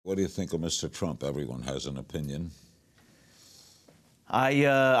What do you think of Mr. Trump? Everyone has an opinion.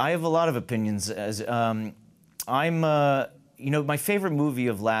 I have a lot of opinions. My favorite movie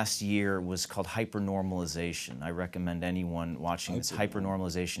of last year was called Hypernormalization. I recommend anyone watching this.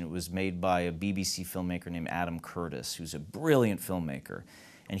 Hypernormalization. It was made by a BBC filmmaker named Adam Curtis, who's a brilliant filmmaker,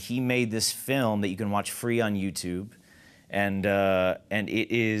 and he made this film that you can watch free on YouTube. And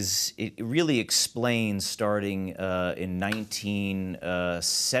it really explains starting in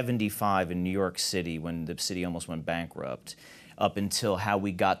 1975 in New York City, when the city almost went bankrupt, up until how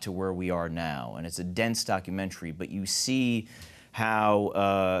we got to where we are now. And it's a dense documentary, but you see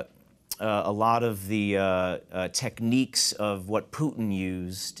how a lot of the techniques of what Putin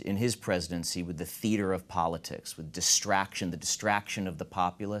used in his presidency with the theater of politics, with distraction, the distraction of the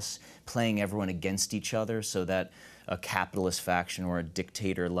populace, playing everyone against each other so that a capitalist faction or a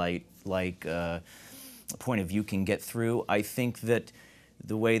dictator-like point of view can get through. I think that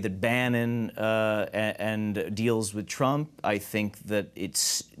the way that Bannon and deals with Trump, I think that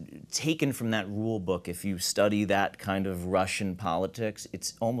it's taken from that rule book. If you study that kind of Russian politics,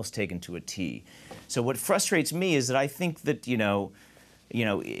 it's almost taken to a T. So what frustrates me is that I think that,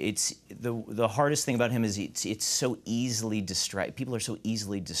 it's the hardest thing about him is it's so easily people are so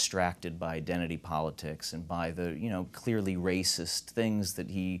easily distracted by identity politics and by the, clearly racist things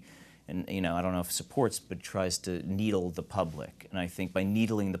that he, and I don't know if supports, but tries to needle the public. And I think by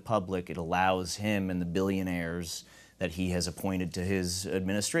needling the public, it allows him and the billionaires that he has appointed to his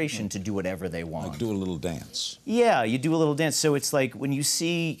administration to do whatever they want. Like do a little dance. Yeah, you do a little dance. So it's like when you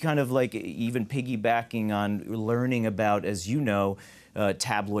see kind of like even piggybacking on learning about, as you know,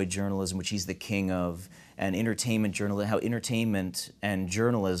 tabloid journalism, which he's the king of, and entertainment journalism, how entertainment and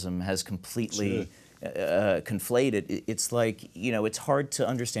journalism has completely conflated. It's like, it's hard to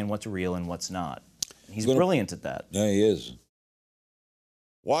understand what's real and what's not. He's brilliant at that. Yeah, he is.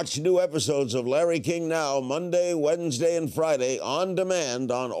 Watch new episodes of Larry King Now Monday, Wednesday, and Friday on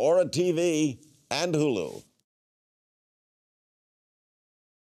demand on Aura TV and Hulu.